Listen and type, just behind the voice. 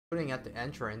shooting at the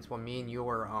entrance when me and you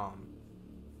were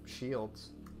shields.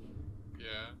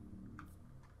 Yeah.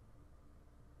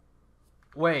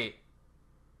 Wait.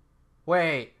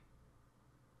 Wait.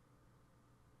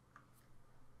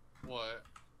 What?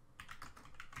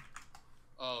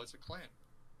 Oh, it's a clan.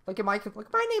 Look at my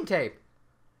name tape.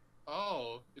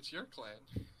 Oh, it's your clan.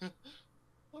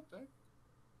 What the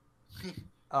heck?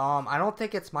 I don't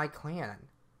think it's my clan.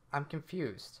 I'm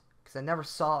confused because I never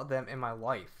saw them in my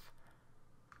life.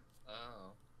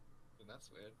 Oh, then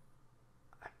that's weird.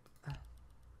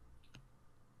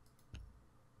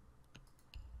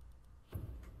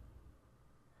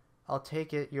 I'll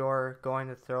take it you're going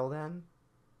to throw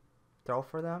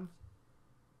for them?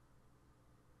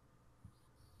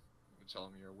 You tell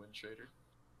them you're a wind trader.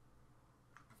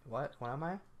 What? What am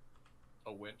I?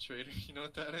 A wind trader? You know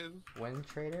what that is? Wind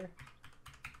trader?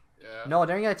 Yeah. No,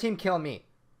 they're gonna team kill me.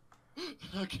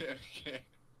 Okay, okay.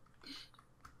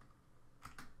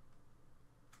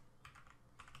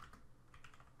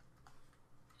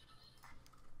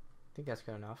 I think that's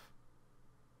good enough.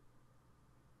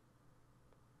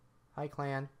 Hi,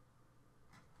 clan.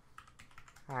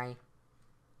 Hi.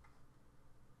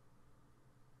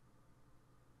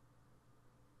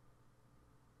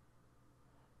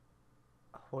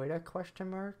 Hoida question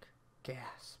mark?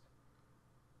 Gasp.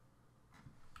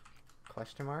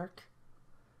 Question mark?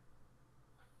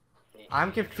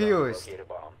 I'm confused.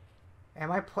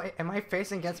 Am I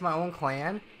facing against my own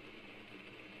clan?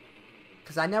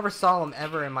 Cause I never saw them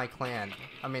ever in my clan.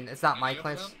 I mean, it's not my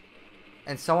clan.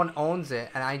 And someone owns it,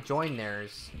 and I joined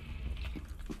theirs.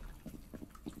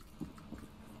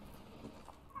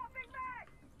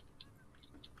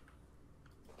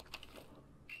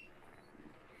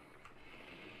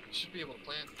 You should be able to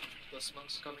plant the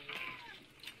smoke's coming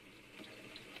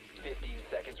in. 15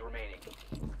 seconds remaining.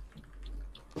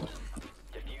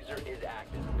 Diffuser is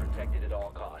active, protected at all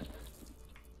costs.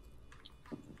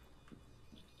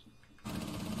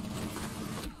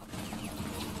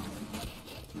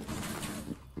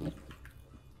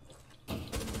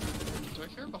 Do I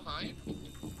hear behind? I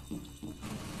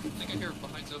think I hear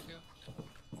behind Zofia.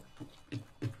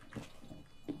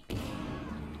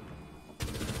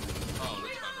 Oh,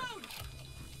 that's my bad.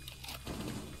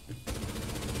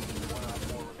 1 on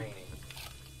 4 remaining.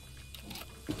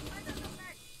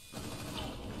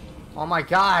 Oh my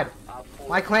god!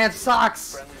 My clan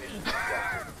sucks! Friendly mission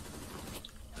successful.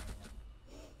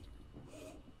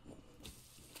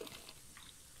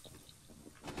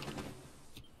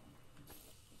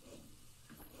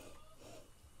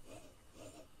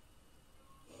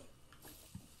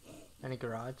 Any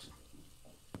garage?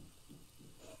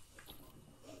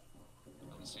 I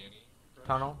don't see any.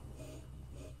 Tunnel?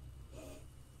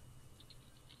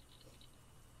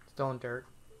 Still in dirt.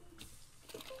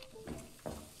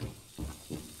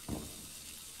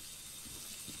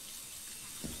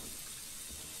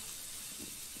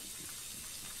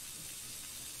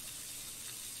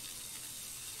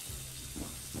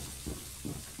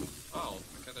 Oh,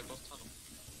 okay, they're both tunnel.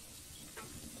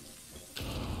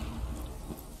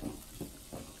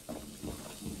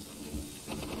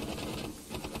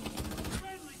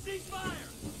 Friendly, ceasefire!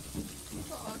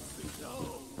 Toxic, no!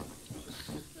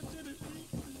 I didn't mean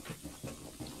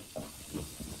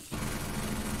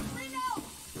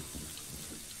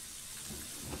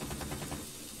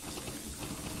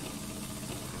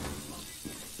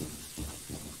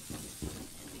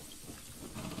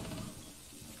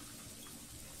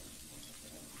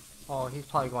Oh, he's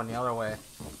probably going the other way.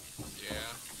 Yeah.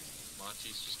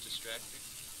 Monty's just distracting.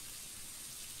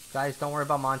 Guys, don't worry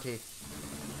about Monty.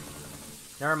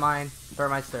 Never mind.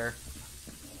 Burmeister.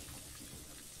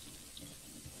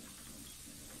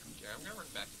 Yeah, I'm gonna run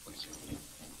back to place.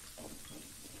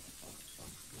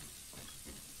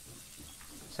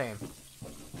 Same.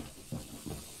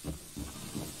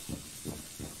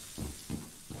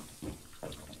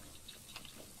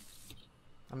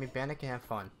 I mean, Bandit can have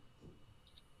fun.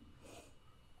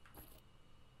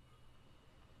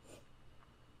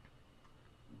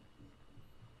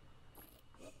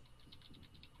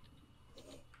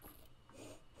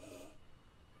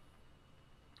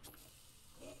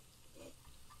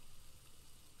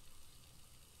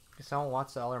 If someone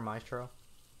wants the other Maestro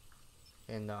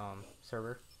in the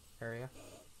server area.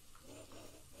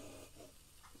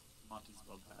 Monty's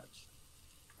above patch.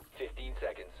 15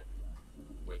 seconds.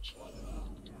 Which one?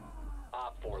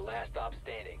 Op 4, last stop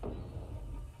standing. I'm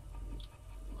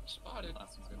spotted.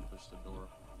 Last one's gonna push the door.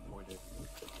 Avoid it.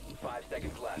 5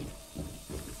 seconds left.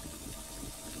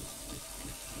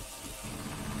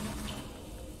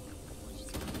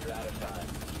 You're out of time.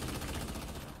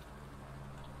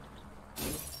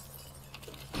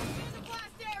 There's a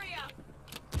blast area!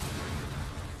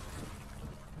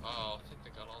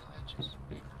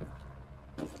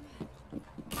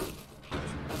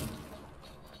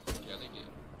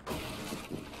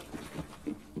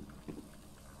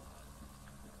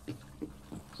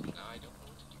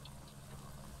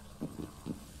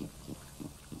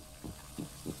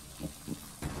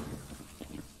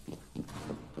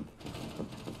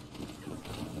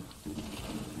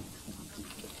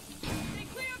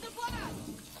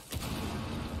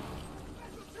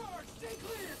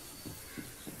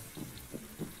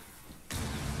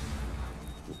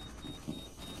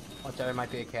 There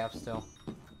might be a cap still.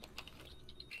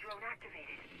 Drone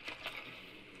activated.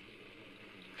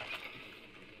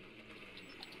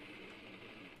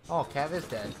 Oh, Cav is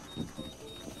dead.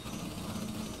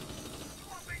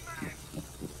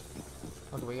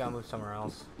 Okay, we gotta move somewhere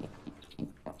else.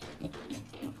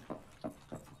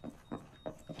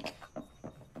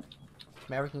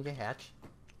 Maverick can get hatch.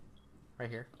 Right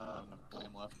here.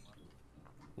 Flame left.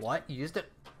 What? You used it?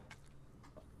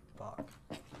 Fuck.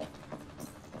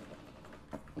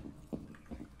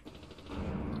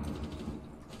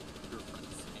 Your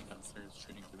friend's sitting downstairs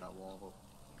shooting through that wall.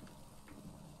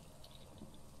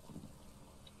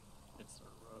 It's a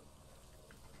road.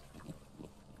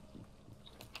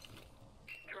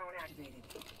 Drone activated.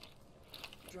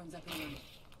 Drones up and running.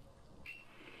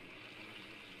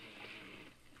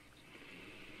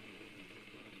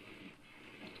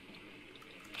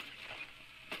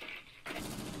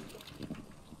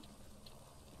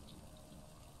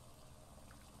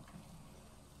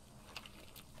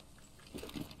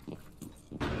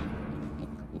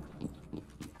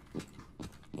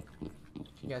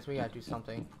 You guys, we gotta do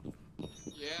something.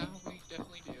 Yeah, we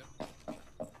definitely do.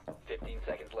 15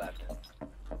 seconds left.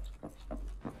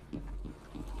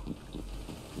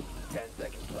 10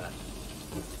 seconds left.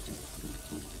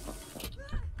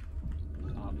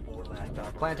 Op 4 last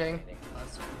operator Planting. standing.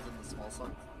 Last one's in the small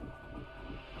side.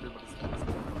 Everybody's dead.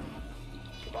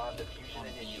 Bomb diffusion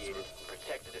initiated.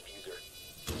 Protect the diffuser.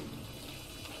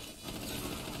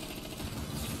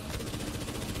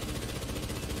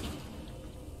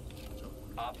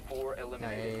 Op 4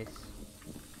 eliminated. Nice.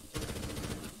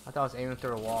 I thought I was aiming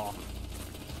through a wall.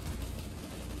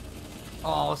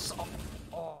 Oh, so,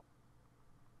 oh.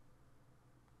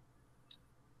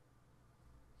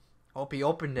 Hope he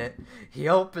opened it. He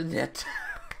opened it.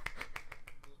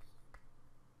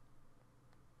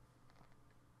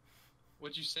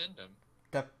 What'd you send him?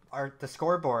 The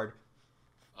scoreboard.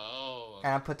 Oh.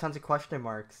 And I put tons of question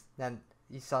marks. Then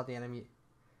you saw the enemy.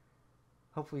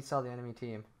 Hopefully you saw the enemy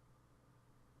team.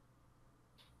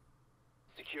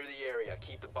 Secure the area.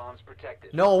 Keep the bombs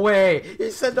protected. No way! He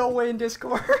said no way in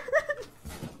Discord.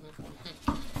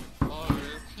 Oh,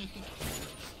 really?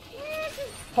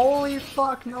 Holy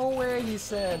fuck, no way, he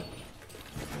said.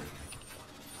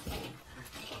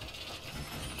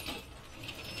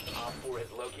 Op 4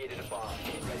 has located a bomb.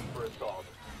 Get ready for assault.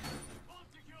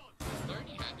 Are there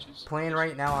any hatches? Playing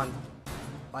right now on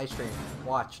live stream.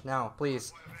 Watch now,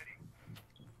 please.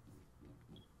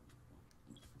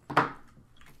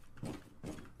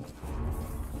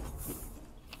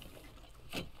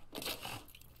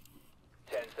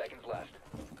 Left.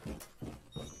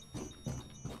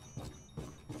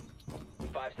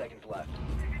 5 seconds left.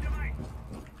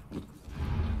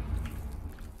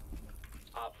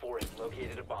 Op 4 has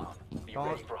located a bomb. Be Don't-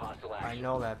 ready for hostile action. I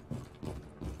know that.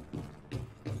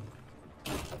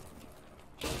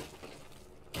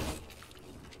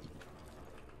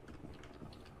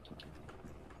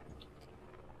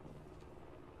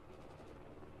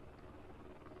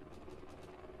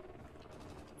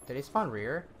 Did he spawn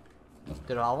rear?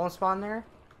 Did all of them spawn there?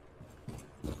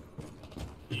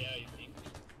 Yeah, you think?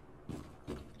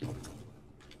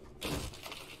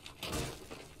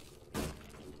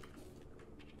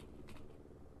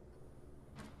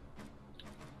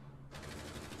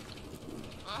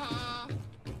 Ah!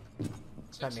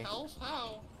 That 6 me. health?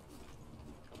 How?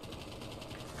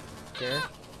 Here?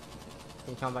 Can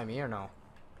you come by me or no?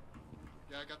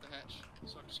 Yeah, I got the hatch,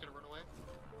 so I'm just gonna run away.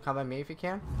 Come by me if you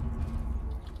can.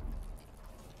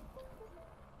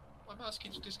 My mouse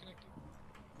keeps disconnecting.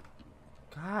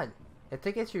 God, I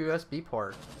think it's your USB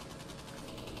port.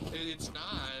 It's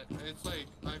not. It's like,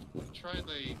 I've tried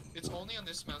like, it's only on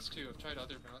this mouse too. I've tried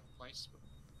other mice. But...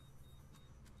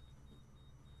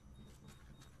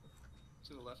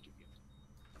 To the left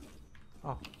again.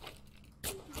 Oh.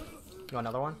 You want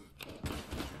another one?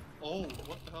 Oh,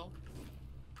 what the hell?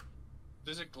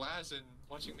 There's a glass in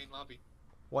watching main lobby.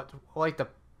 What? Like the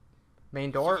main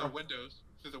door? Through the windows.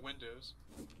 Through the windows.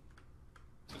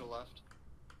 To the left.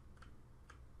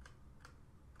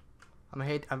 I'm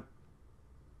Is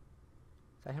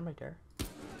that him right there?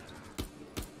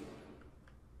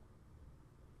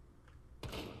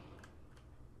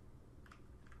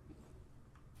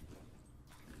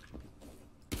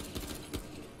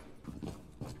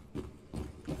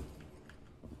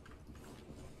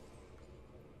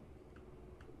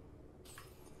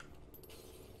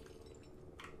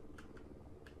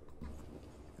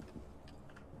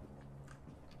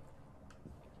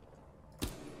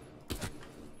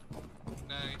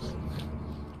 Nice.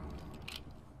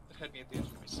 It had me at the edge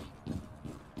of my seat.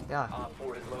 Yeah. Op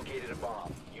 4 has located a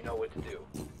bomb. You know what to do.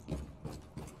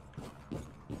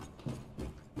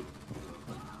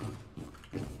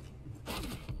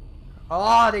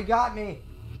 Oh, they got me.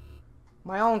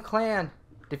 My own clan.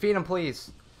 Defeat him,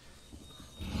 please.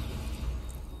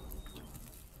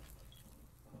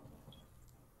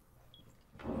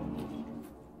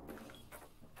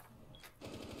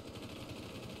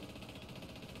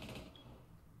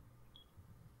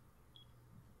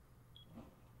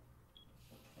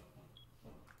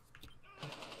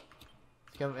 Let's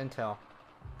give him intel.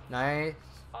 Nice.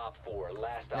 Op 4,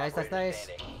 last Nice, that's operator nice.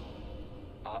 standing.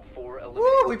 Op 4 Woo!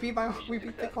 eliminated. We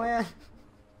beat the clan.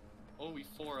 Oh, we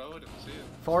 4-0'd him too.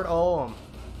 Fort Olm.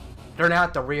 They're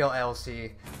not the real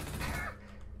LC.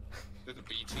 They're the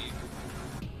B team.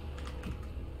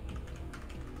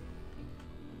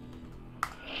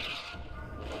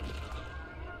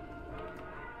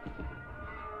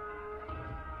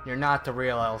 You're not the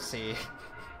real LC.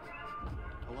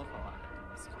 I love how I can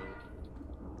just kill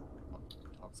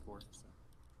top score. So.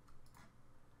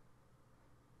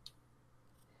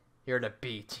 You're the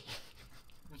B team.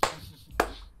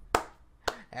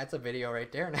 That's a video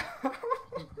right there now.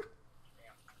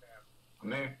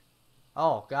 I'm here.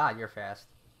 Oh god, you're fast.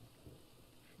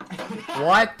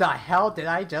 What the hell did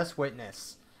I just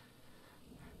witness?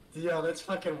 Yo, that's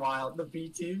fucking wild. The B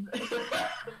team.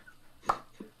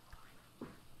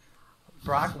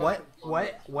 Brock,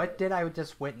 what did I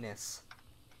just witness?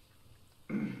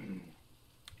 You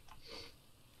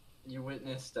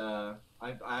witnessed. I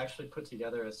actually put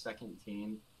together a second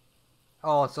team.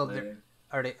 Oh, so They-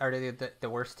 are they the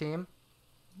worst team?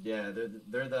 Yeah,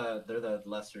 they're the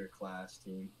lesser class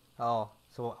team. Oh,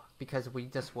 so because we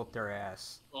just whooped their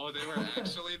ass. Oh, they were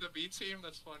actually the B team?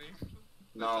 That's funny.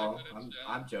 No, Type that in chat.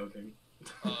 I'm joking.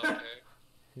 Oh, okay.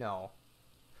 No.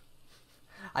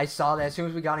 I saw that as soon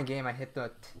as we got in game, I hit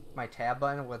my tab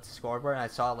button with the scoreboard, and I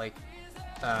saw like,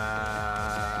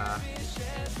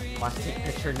 want to take a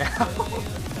picture now?